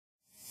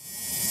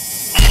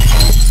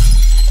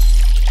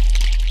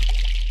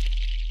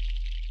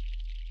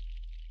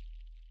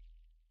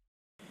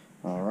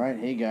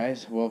Hey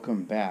guys,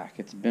 welcome back.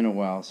 It's been a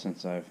while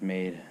since I've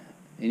made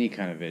any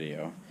kind of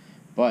video,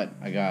 but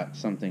I got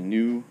something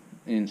new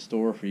in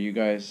store for you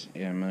guys,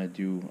 and I'm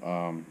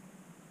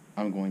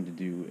going to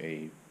do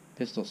a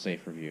pistol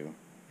safe review.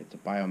 It's a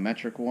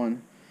biometric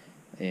one,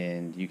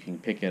 and you can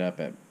pick it up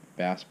at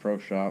Bass Pro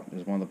Shop.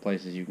 Is one of the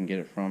places you can get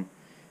it from.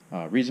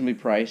 Reasonably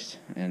priced,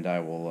 and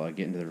I will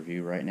get into the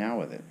review right now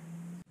with it.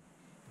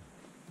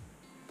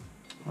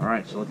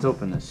 Alright, so let's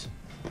open this.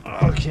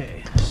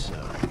 Okay, so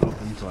it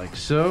opens like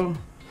so.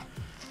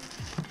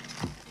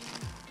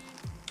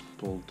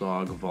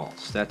 Bulldog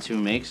Vaults. That's who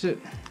makes it.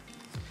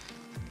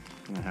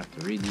 I'm gonna have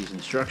to read these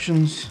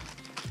instructions.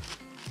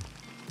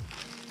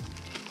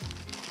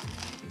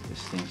 Get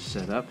this thing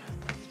set up.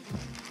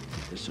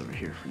 Put this over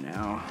here for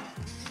now.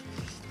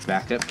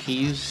 Backup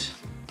keys.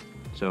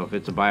 So if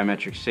it's a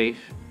biometric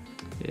safe,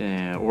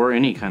 or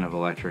any kind of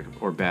electric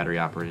or battery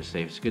operated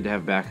safe, it's good to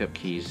have backup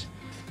keys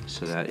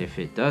so that if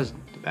it does,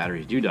 the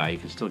batteries do die, you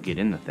can still get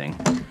in the thing.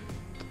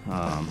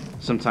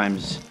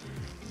 Sometimes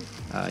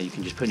you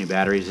can just put new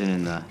batteries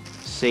in the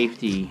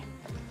safety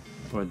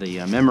or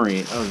the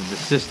memory of the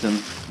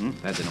system.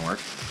 That didn't work.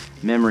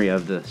 Memory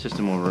of the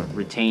system will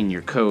retain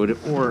your code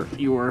or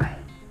your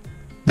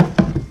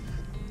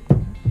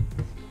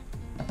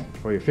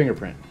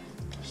fingerprint.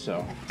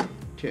 So,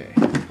 okay.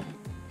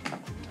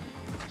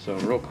 So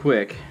real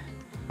quick,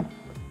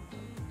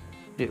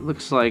 it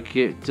looks like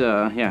it,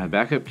 yeah,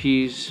 backup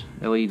keys,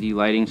 LED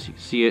lighting so you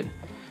can see it.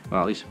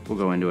 Well, at least we'll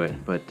go into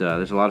it, but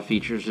there's a lot of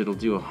features. It'll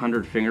do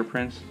 100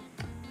 fingerprints.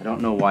 I don't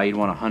know why you'd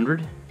want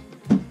 100,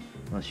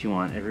 unless you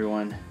want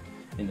everyone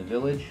in the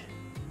village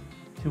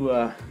to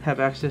have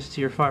access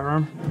to your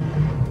firearm.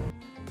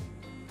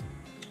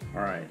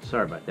 Alright,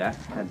 sorry about that.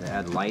 Had to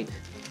add light.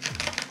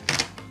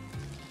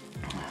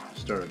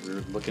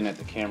 Started looking at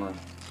the camera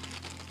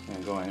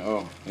and going,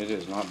 oh, it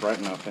is not bright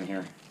enough in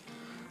here.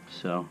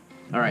 So,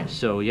 alright,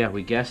 so yeah,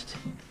 we guessed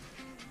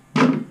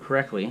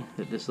correctly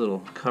that this little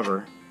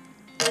cover,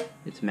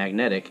 it's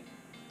magnetic,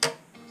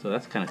 so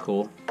that's kind of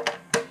cool.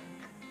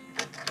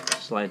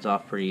 Slides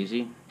off pretty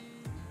easy.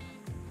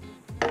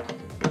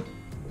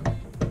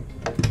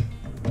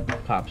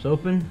 Pops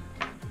open,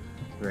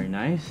 very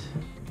nice.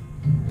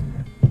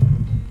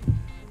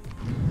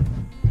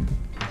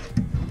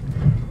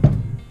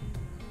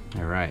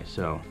 Alright,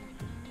 so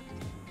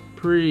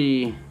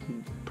pretty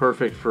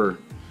perfect for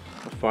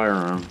a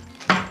firearm.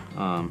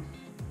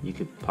 You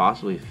could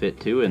possibly fit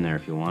two in there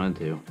if you wanted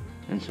to,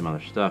 and some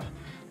other stuff.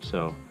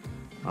 So,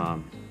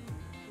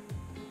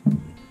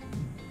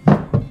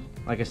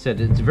 like I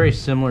said, it's very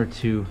similar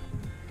to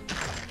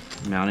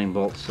mounting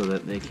bolts, so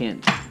that they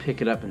can't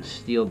pick it up and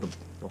steal the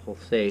whole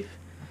safe.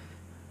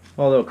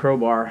 Although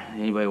crowbar,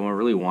 anybody who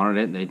really wanted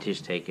it, they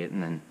just take it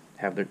and then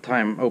have their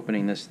time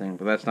opening this thing.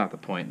 But that's not the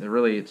point.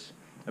 It's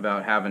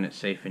about having it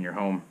safe in your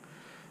home,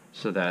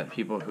 so that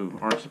people who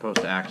aren't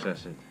supposed to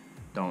access it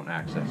don't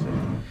access it.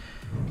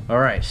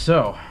 Alright,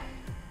 so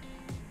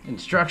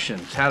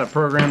instructions, how to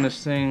program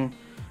this thing,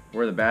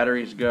 where the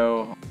batteries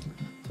go.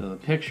 So the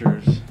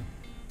pictures,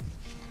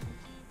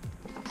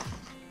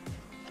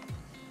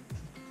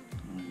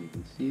 you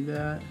can see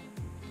that.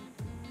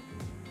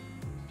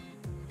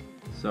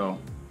 So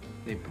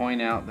they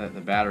point out that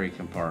the battery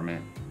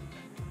compartment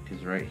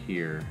is right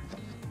here.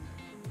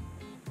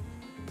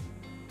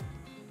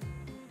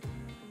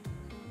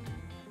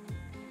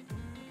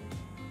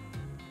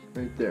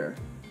 Right there.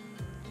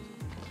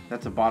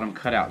 That's a bottom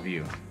cutout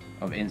view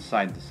of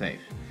inside the safe.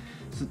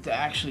 So to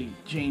actually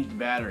change the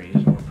batteries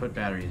or put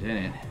batteries in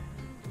it,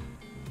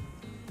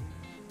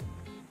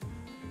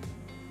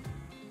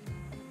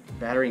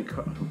 battery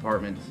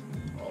compartment's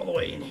all the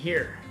way in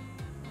here.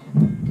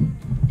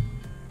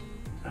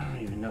 I don't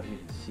even know if you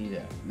can see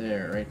that.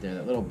 There, right there,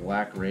 that little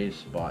black raised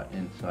spot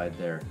inside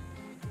there.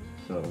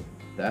 So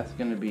that's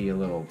going to be a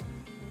little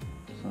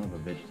son of a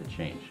bitch to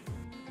change.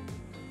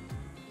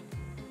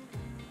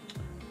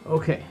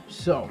 Okay,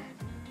 so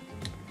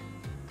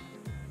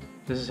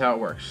this is how it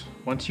works.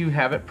 Once you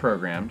have it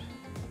programmed,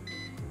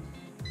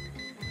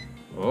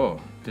 oh,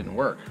 didn't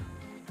work.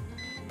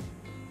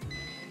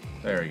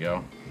 There we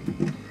go.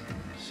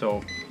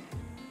 So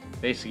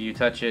basically you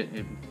touch it,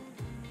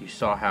 you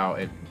saw how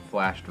it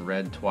flashed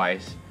red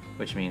twice,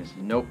 which means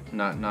nope,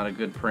 not a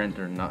good print,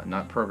 or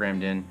not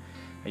programmed in.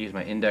 I used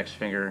my index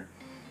finger,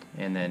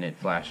 and then it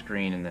flashed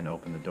green and then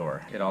opened the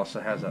door. It also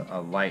has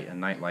a light, a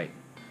night light,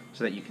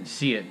 so that you can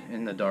see it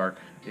in the dark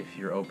if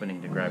you're opening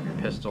to grab your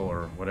pistol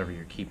or whatever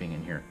you're keeping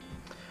in here.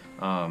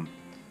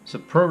 So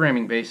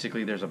programming,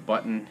 basically there's a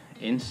button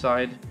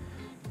inside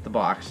the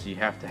box. You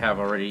have to have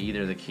already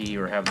either the key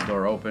or have the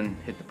door open.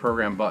 Hit the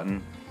program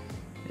button,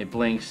 it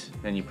blinks,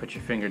 then you put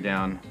your finger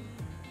down,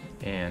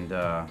 and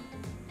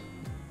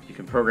you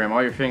can program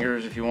all your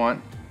fingers if you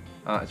want.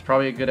 It's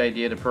probably a good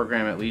idea to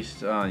program at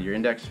least your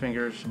index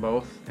fingers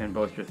and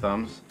both your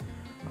thumbs.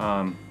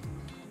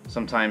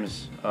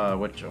 Sometimes,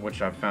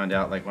 which I've found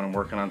out, like when I'm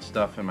working on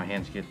stuff and my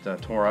hands get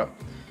tore up,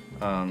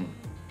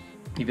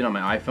 even on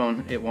my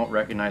iPhone, it won't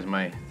recognize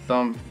my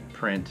thumb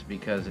print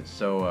because it's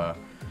so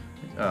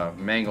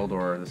mangled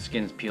or the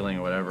skin's peeling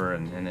or whatever,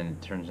 and then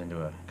it turns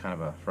into a kind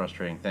of a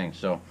frustrating thing.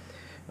 So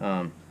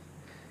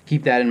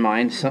keep that in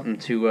mind, something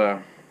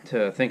to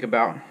think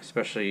about,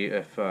 especially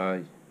if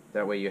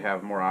that way you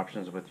have more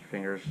options with your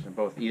fingers,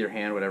 both either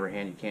hand, whatever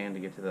hand you can, to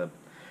get to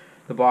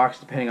the box,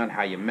 depending on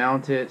how you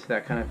mount it,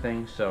 that kind of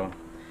thing. So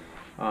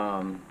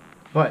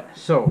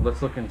so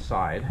let's look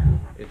inside.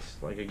 It's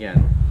like,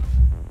 again,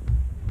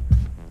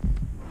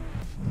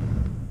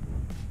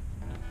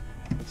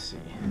 let's see,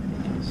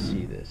 you can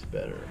see this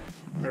better.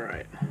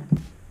 Alright,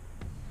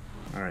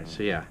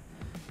 so yeah,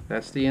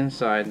 that's the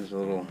inside. There's a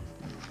little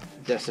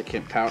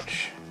desiccant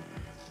pouch.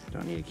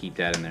 Don't need to keep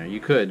that in there. You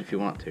could if you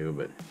want to,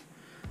 but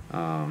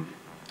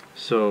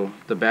so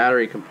the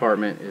battery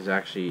compartment is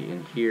actually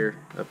in here,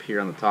 up here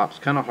on the top. It's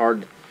kind of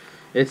hard.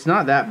 It's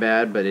not that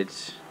bad, but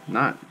it's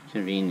not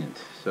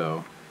convenient.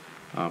 So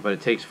but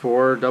it takes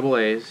 4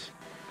 AA's,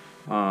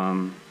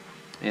 and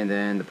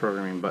then the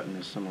programming button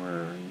is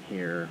somewhere in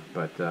here,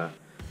 but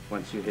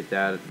once you hit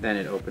that, then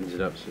it opens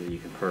it up so that you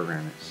can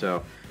program it.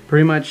 So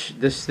pretty much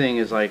this thing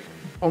is like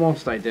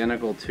almost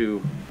identical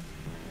to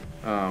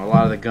a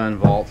lot of the gun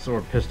vaults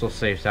or pistol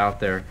safes out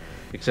there,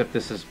 except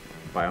this is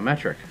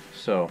biometric.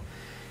 So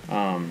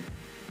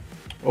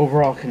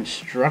overall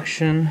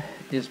construction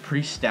is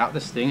pretty stout.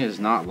 This thing is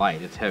not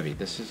light, it's heavy.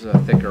 This is a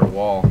thicker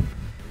wall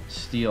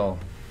steel.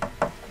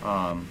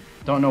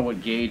 Don't know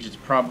what gauge. It's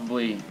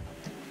probably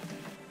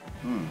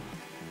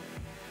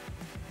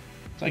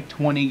it's like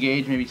 20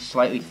 gauge, maybe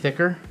slightly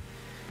thicker,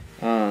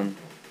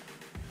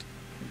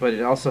 but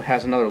it also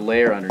has another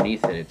layer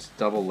underneath it. It's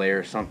double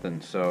layer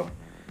something. So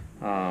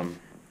the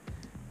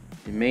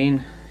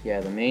main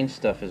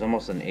stuff is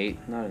almost an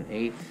eighth, not an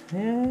eighth,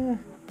 yeah,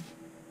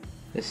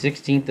 the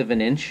 16th of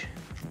an inch,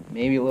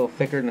 maybe a little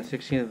thicker than a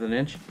 16th of an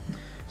inch. So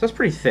that's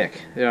pretty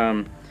thick.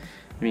 I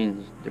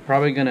mean, they're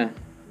probably gonna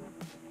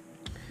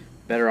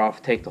better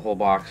off take the whole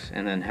box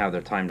and then have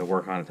their time to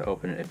work on it to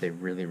open it if they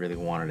really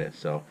wanted it.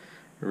 So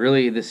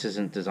really, this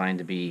isn't designed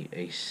to be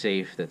a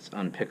safe that's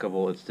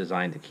unpickable. It's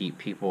designed to keep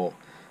people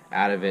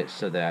out of it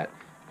so that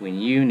when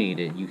you need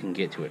it, you can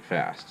get to it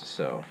fast.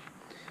 So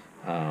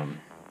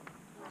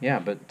yeah,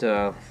 but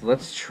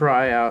let's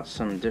try out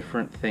some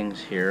different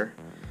things here.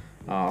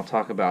 I'll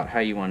talk about how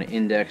you want to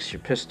index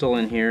your pistol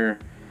in here,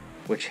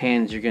 which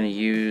hands you're going to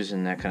use,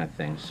 and that kind of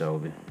thing.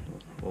 So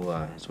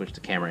we'll switch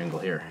the camera angle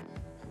here.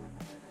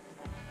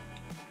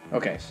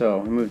 Okay, so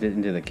we moved it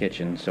into the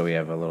kitchen so we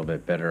have a little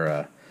bit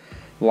better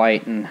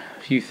light, and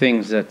a few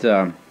things that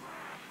I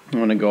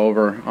want to go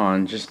over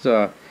on just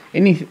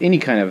any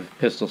kind of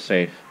pistol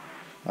safe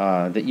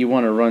that you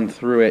want to run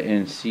through it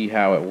and see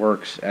how it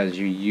works as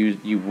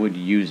you would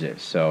use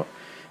it. So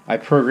I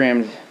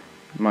programmed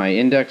my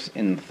index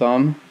and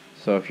thumb.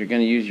 So if you're going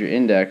to use your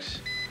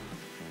index,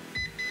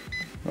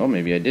 oh,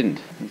 maybe I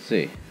didn't. Let's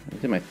see. I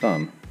did my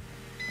thumb.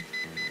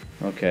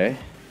 Okay.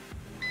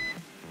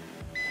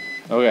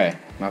 Okay,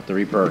 I'll have to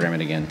reprogram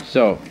it again.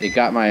 So it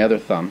got my other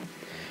thumb.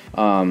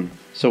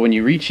 So when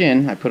you reach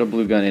in, I put a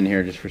blue gun in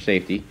here just for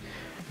safety.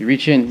 You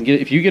reach in,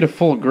 if you get a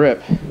full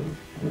grip,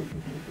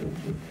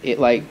 it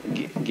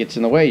like gets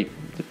in the way.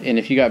 And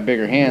if you got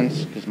bigger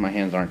hands, because my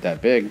hands aren't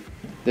that big,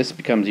 this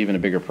becomes even a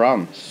bigger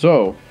problem.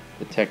 So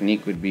the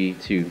technique would be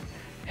to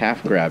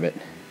half grab it.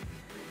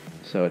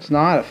 So it's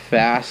not a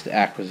fast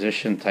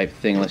acquisition type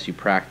thing unless you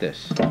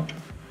practice.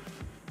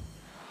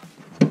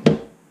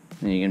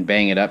 And you can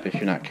bang it up if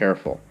you're not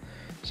careful.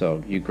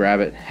 So you grab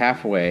it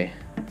halfway,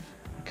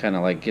 kind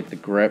of like get the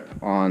grip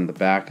on the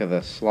back of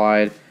the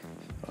slide,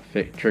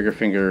 trigger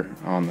finger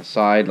on the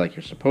side like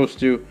you're supposed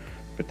to,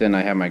 but then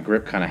I have my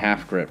grip kind of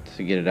half gripped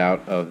to get it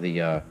out of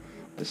the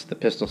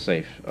pistol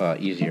safe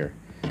easier.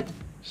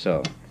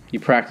 So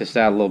you practice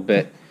that a little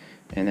bit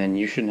and then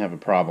you shouldn't have a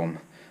problem.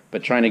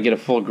 But trying to get a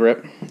full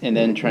grip and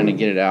then trying to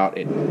get it out,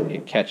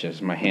 it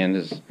catches. My hand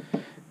is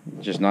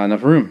just not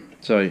enough room.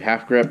 So you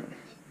half grip,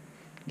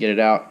 get it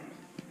out,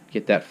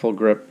 get that full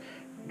grip,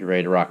 you're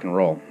ready to rock and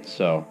roll.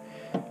 So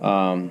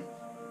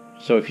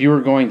so if you were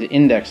going to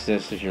index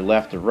this as your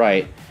left or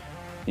right,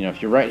 you know,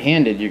 if you're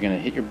right-handed, you're going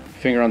to hit your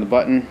finger on the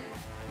button.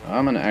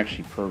 I'm going to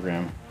actually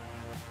program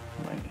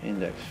my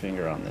index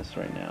finger on this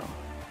right now.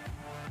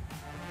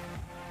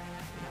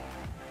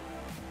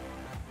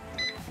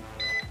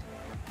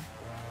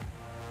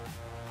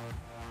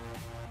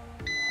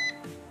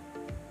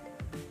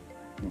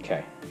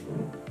 Okay,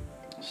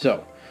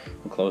 so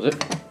we'll close it.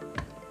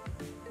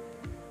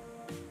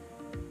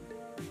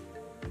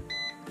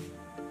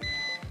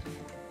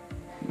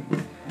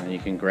 And you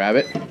can grab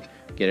it,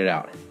 get it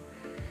out.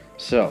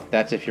 So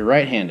that's if you're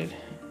right-handed.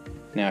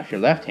 Now if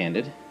you're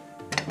left-handed,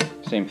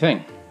 same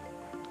thing.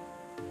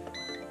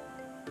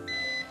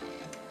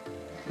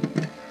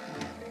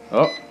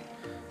 Oh,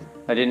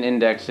 I didn't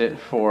index it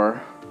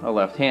for a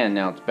left hand.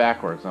 Now it's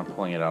backwards. I'm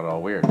pulling it out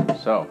all weird.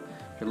 So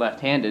if you're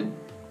left-handed,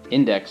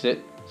 index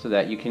it so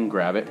that you can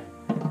grab it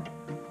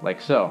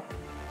like so.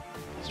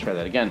 Let's try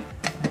that again.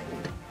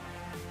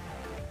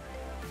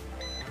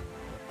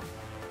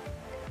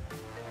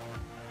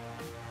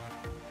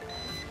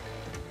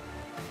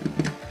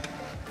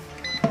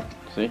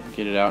 See,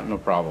 get it out, no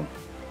problem.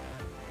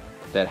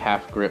 That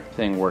half grip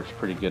thing works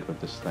pretty good with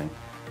this thing.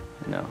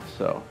 You know,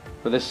 so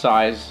for this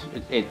size,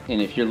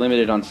 and if you're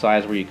limited on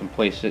size where you can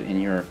place it in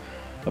your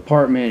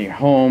apartment, your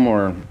home,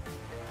 or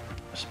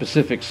a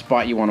specific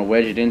spot you want to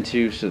wedge it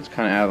into so it's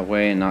kind of out of the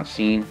way and not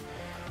seen,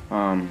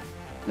 then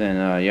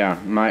yeah,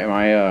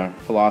 my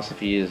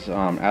philosophy is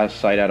out of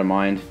sight, out of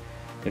mind.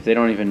 If they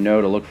don't even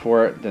know to look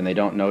for it, then they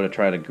don't know to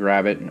try to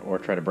grab it or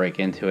try to break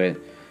into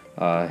it.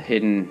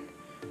 Hidden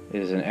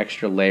is an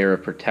extra layer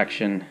of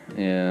protection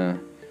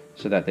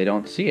so that they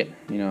don't see it.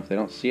 You know, if they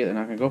don't see it, they're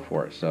not going to go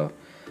for it. So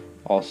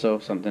also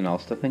something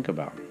else to think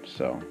about.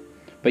 So,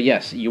 but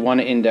yes, you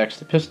want to index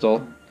the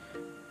pistol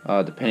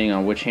depending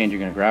on which hand you're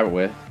going to grab it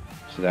with,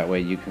 so that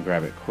way you can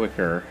grab it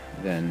quicker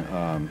than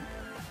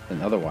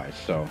otherwise.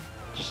 So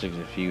just as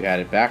if you had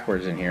it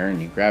backwards in here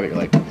and you grab it, you're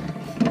like,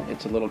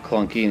 it's a little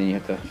clunky and you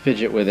have to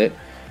fidget with it.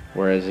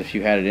 Whereas if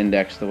you had it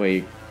indexed the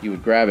way you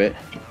would grab it,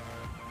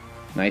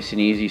 nice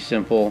and easy,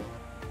 simple,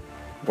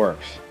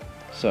 works.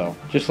 So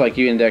just like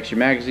you index your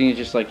magazines,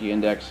 just like you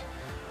index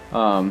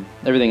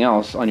everything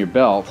else on your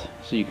belt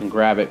so you can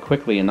grab it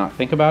quickly and not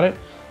think about it,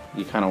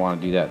 you kind of want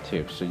to do that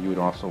too. So you would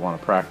also want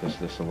to practice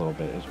this a little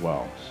bit as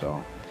well.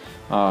 So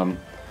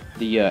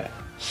the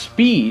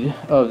speed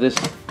of this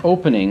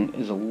opening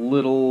is a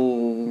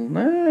little,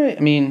 I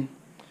mean,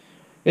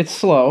 it's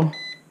slow.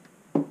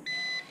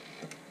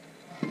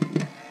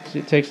 See,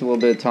 it takes a little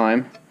bit of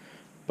time,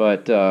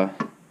 but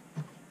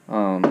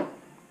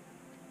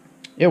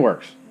it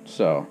works.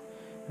 So,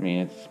 I mean,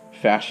 it's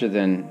faster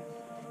than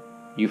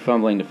you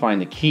fumbling to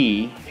find the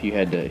key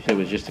if it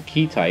was just a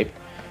key type.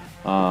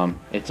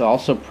 It's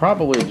also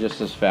probably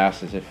just as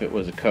fast as if it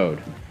was a code.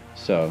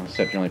 So,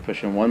 except you're only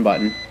pushing one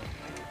button,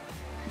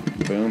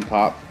 boom,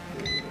 pop,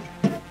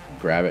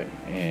 grab it,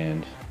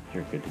 and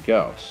you're good to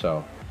go.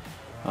 So,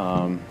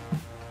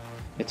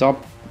 it's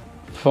all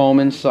foam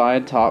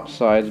inside, top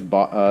sides,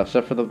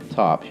 except for the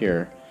top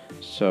here.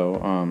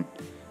 So,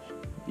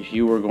 if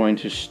you were going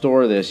to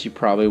store this, you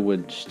probably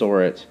would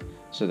store it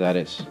so that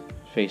it's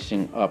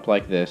facing up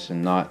like this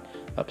and not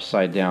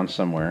upside down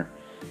somewhere.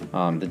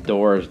 The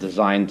door is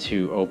designed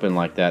to open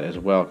like that as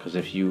well, because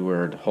if you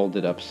were to hold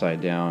it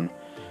upside down,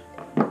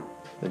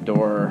 the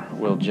door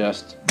will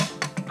just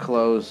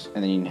close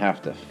and then you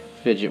have to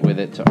fidget with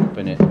it to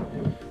open it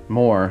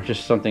more.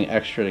 Just something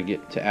extra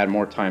to add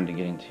more time to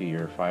getting to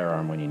your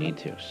firearm when you need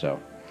to. So,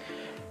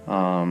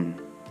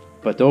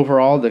 but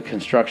overall the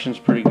construction's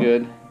pretty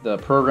good. The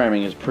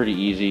programming is pretty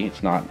easy.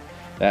 It's not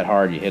that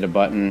hard. You hit a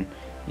button.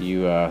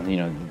 You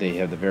know, they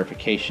have the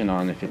verification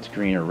on if it's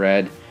green or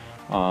red,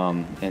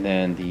 and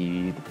then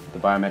the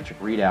biometric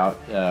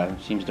readout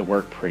seems to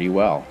work pretty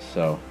well.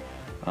 So,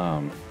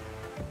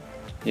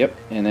 yep.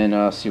 And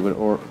then see what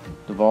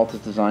the vault is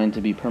designed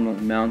to be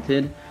permanently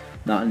mounted,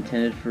 not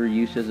intended for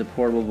use as a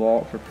portable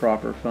vault. For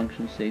proper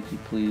function safety,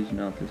 please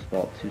mount this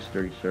vault to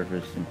sturdy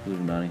surface,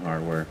 including mounting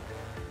hardware.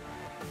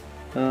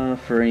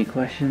 For any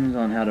questions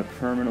on how to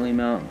permanently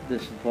mount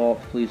this vault,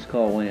 please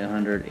call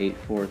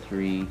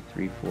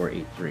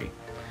 1-800-843-3483.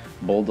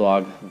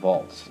 Bulldog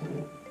Vaults.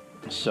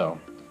 So,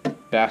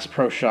 Bass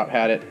Pro Shop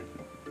had it.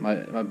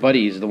 My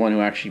buddy is the one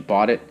who actually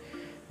bought it,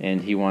 and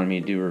he wanted me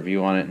to do a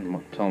review on it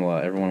and tell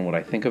everyone what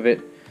I think of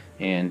it.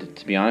 And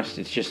to be honest,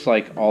 it's just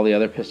like all the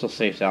other pistol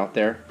safes out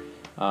there,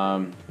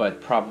 but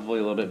probably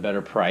a little bit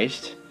better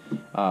priced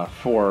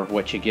for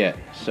what you get.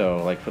 So,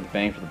 like, for the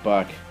bang for the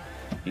buck,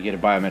 you get a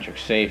biometric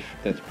safe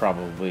that's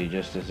probably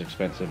just as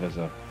expensive as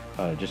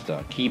just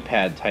a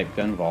keypad type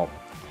gun vault,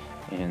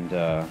 and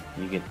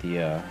you get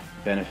the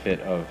benefit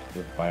of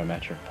the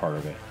biometric part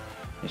of it.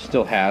 It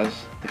still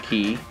has the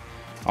key.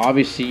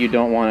 Obviously you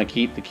don't want to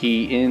keep the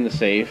key in the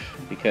safe,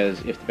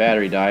 because if the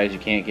battery dies you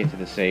can't get to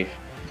the safe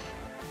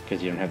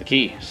because you don't have the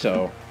key.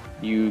 So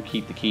you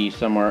keep the key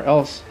somewhere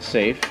else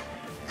safe.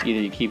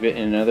 Either you keep it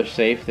in another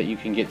safe that you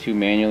can get to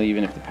manually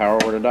even if the power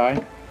were to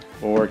die,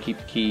 or keep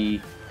the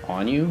key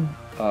on you,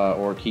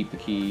 or keep the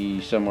key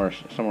somewhere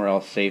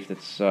else safe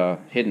that's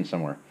hidden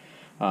somewhere.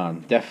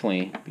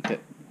 Definitely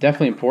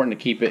important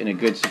to keep it in a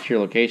good secure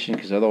location,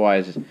 because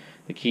otherwise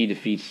the key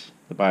defeats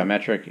the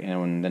biometric,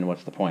 and then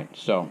what's the point?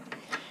 So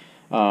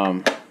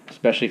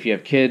especially if you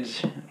have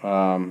kids,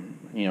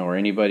 you know, or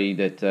anybody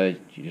that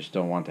you just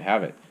don't want to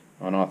have it.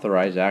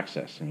 Unauthorized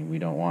access. I mean, we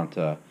don't want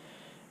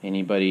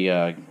anybody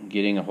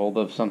getting a hold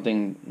of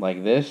something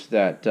like this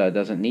that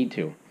doesn't need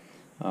to.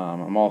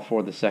 I'm all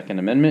for the Second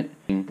Amendment,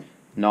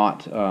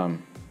 not or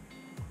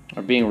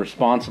being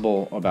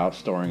responsible about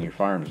storing your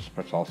firearms.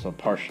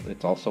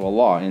 It's also a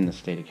law in the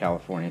state of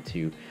California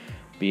to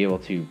be able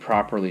to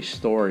properly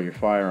store your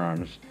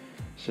firearms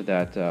so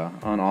that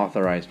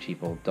unauthorized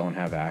people don't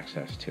have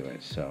access to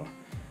it. So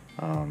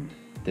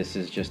this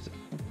is just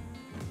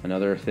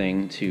another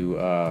thing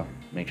to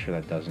make sure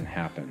that doesn't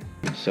happen.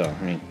 So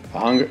I mean,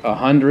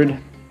 100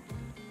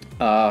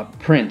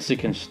 prints it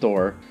can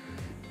store,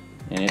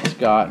 and it's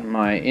got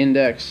my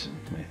index,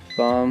 my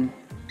thumb.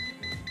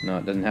 No,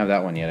 it doesn't have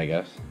that one yet, I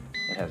guess.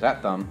 It has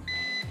that thumb.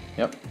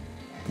 Yep.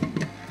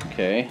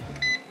 Okay.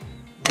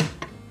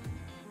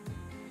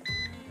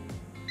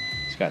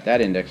 got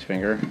that index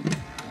finger.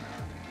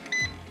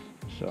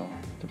 So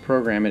to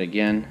program it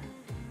again,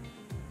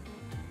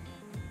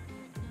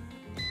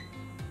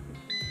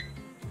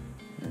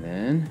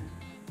 and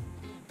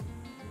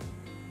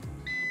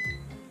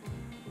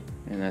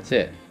that's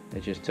it.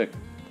 It just took the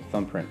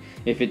thumbprint.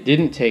 If it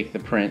didn't take the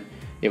print,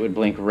 it would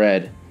blink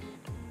red,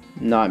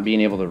 not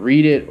being able to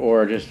read it,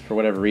 or just for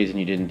whatever reason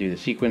you didn't do the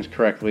sequence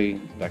correctly,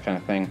 that kind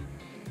of thing.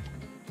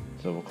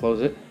 So we'll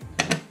close it,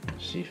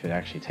 see if it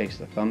actually takes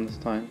the thumb this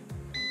time.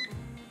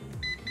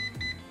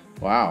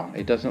 Wow,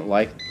 it doesn't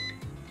like.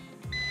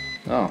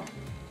 Oh,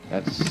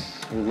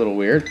 that's a little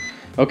weird.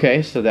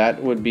 Okay, so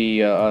that would be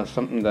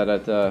something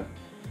that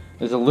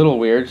is a little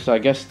weird. So I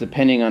guess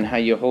depending on how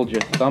you hold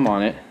your thumb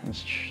on it,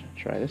 let's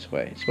try this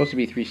way. It's supposed to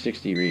be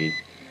 360 read.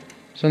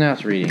 So now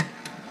it's reading.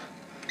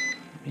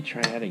 Let me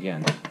try that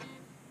again.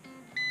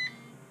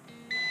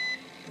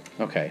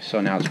 Okay,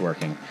 so now it's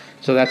working.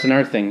 So that's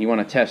another thing you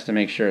want to test to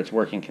make sure it's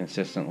working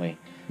consistently,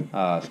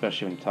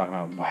 especially when you're talking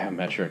about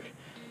biometric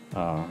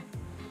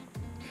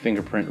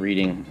fingerprint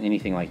reading,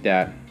 anything like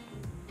that.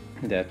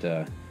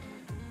 That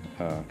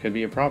could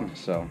be a problem.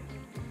 So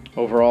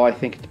overall, I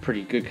think it's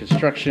pretty good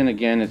construction.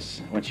 Again,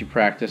 it's once you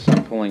practice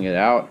on pulling it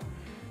out,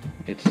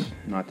 it's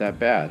not that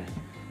bad.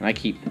 And I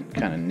keep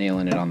kind of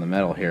nailing it on the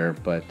metal here,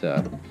 but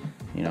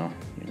you know,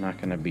 you're not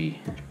going to be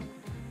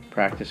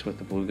practice with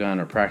the blue gun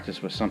or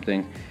practice with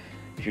something.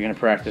 If you're going to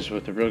practice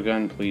with the real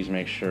gun, please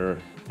make sure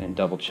and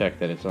double check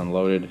that it's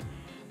unloaded,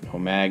 no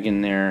mag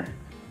in there,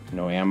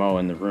 no ammo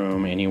in the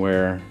room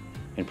anywhere,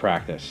 and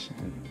practice.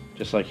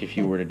 Just like if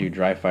you were to do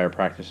dry fire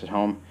practice at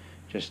home,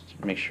 just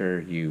make sure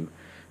you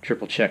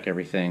triple check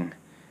everything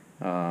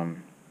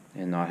and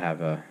not have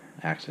a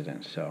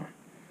accident. So,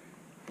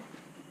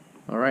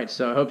 alright,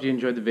 so I hope you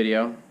enjoyed the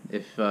video.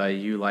 If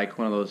you like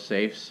one of those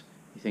safes,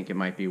 you think it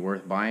might be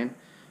worth buying,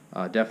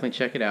 definitely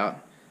check it out.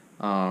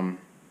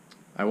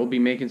 I will be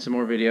making some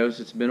more videos.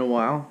 It's been a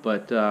while,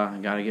 but I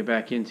got to get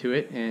back into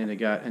it, and I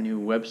got a new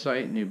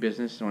website, new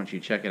business. So I want you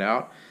to check it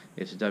out.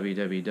 It's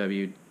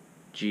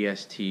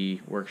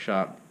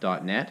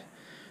www.gstworkshop.net,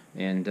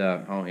 and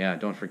oh yeah,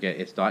 don't forget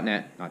it's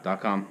 .net, not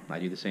 .com. I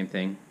do the same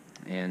thing,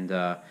 and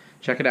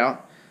check it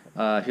out.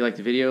 If you like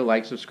the video,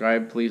 like,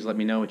 subscribe. Please let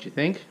me know what you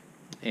think,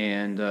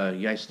 and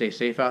you guys stay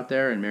safe out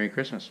there, and Merry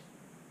Christmas.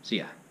 See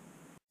ya.